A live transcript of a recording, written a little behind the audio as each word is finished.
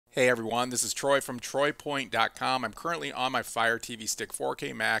Hey everyone, this is Troy from TroyPoint.com. I'm currently on my Fire TV Stick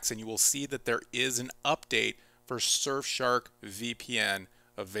 4K Max, and you will see that there is an update for Surfshark VPN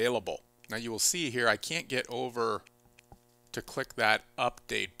available. Now you will see here I can't get over to click that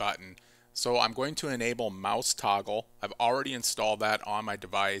update button, so I'm going to enable mouse toggle. I've already installed that on my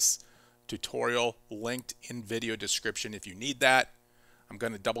device. Tutorial linked in video description if you need that. I'm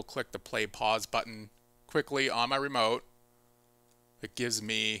going to double click the play pause button quickly on my remote. It gives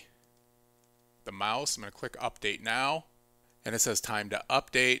me the mouse. I'm going to click update now, and it says time to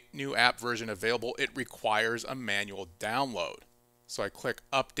update, new app version available. It requires a manual download. So I click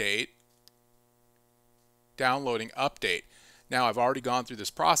update, downloading update. Now I've already gone through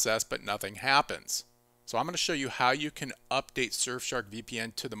this process, but nothing happens. So I'm going to show you how you can update Surfshark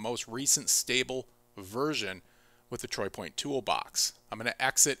VPN to the most recent stable version with the TroyPoint toolbox. I'm going to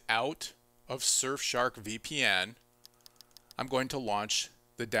exit out of Surfshark VPN. I'm going to launch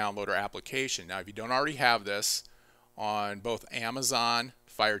the downloader application. Now, if you don't already have this on both Amazon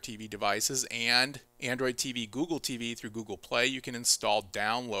Fire TV devices and Android TV, Google TV through Google Play, you can install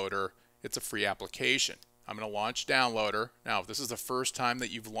Downloader. It's a free application. I'm going to launch Downloader. Now, if this is the first time that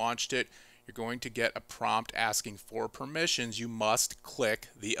you've launched it, you're going to get a prompt asking for permissions. You must click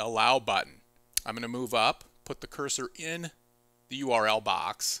the Allow button. I'm going to move up, put the cursor in the URL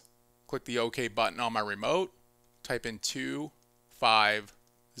box, click the OK button on my remote, type in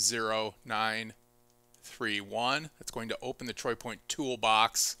 250,931. That's going to open the TroyPoint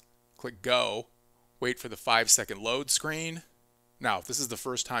toolbox. Click go. Wait for the 5-second load screen. Now, if this is the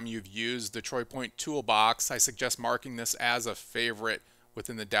first time you've used the TroyPoint toolbox, I suggest marking this as a favorite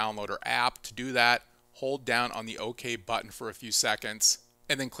within the Downloader app. To do that, hold down on the OK button for a few seconds,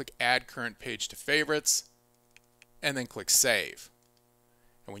 and then click Add Current Page to Favorites, and then click Save.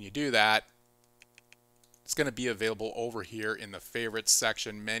 And when you do that, it's going to be available over here in the favorites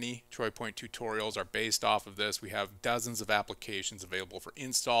section. Many TroyPoint tutorials are based off of this. We have dozens of applications available for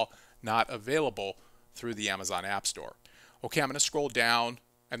install, not available through the Amazon App Store. Okay, I'm going to scroll down,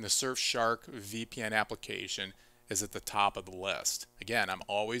 and the Surfshark VPN application is at the top of the list. Again, I'm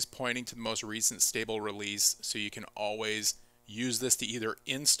always pointing to the most recent stable release, so you can always use this to either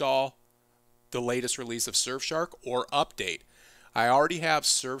install the latest release of Surfshark or update. I already have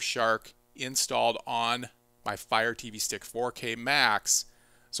Surfshark installed on my Fire TV Stick 4K Max,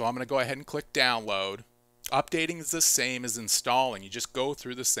 so I'm going to go ahead and click download. Updating is the same as installing. You just go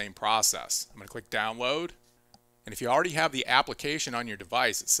through the same process. I'm going to click download, and if you already have the application on your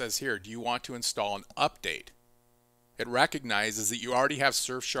device, it says here, do you want to install an update? It recognizes that you already have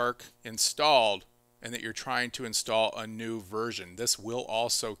Surfshark installed and that you're trying to install a new version. This will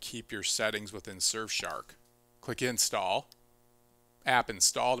also keep your settings within Surfshark. Click install. App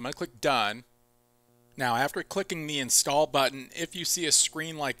installed. I'm going to click done. Now, after clicking the install button, if you see a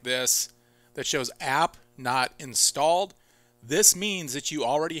screen like this that shows app not installed, this means that you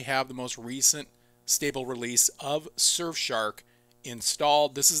already have the most recent stable release of Surfshark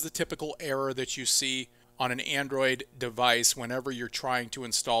installed. This is the typical error that you see on an Android device whenever you're trying to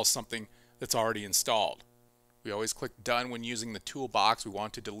install something that's already installed. We always click done when using the toolbox. We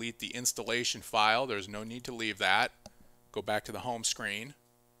want to delete the installation file. There's no need to leave that. Go back to the home screen.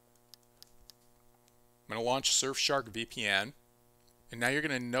 I'm going to launch Surfshark VPN, and now you're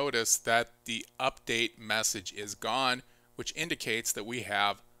going to notice that the update message is gone, which indicates that we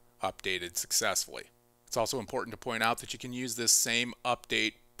have updated successfully. It's also important to point out that you can use this same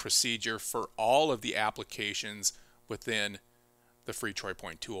update procedure for all of the applications within the free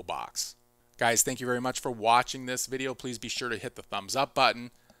TroyPoint toolbox. Guys, thank you very much for watching this video. Please be sure to hit the thumbs up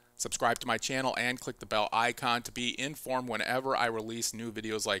button, subscribe to my channel, and click the bell icon to be informed whenever I release new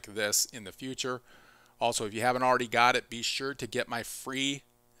videos like this in the future. Also, if you haven't already got it, be sure to get my free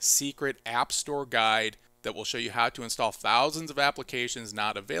secret App Store guide that will show you how to install thousands of applications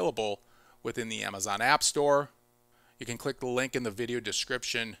not available within the Amazon App Store. You can click the link in the video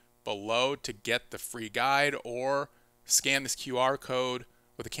description below to get the free guide, or scan this QR code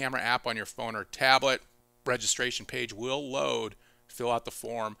with a camera app on your phone or tablet. Registration page will load, fill out the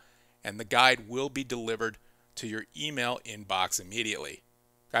form, and the guide will be delivered to your email inbox immediately.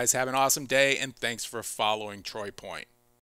 Guys, have an awesome day, and thanks for following TroyPoint.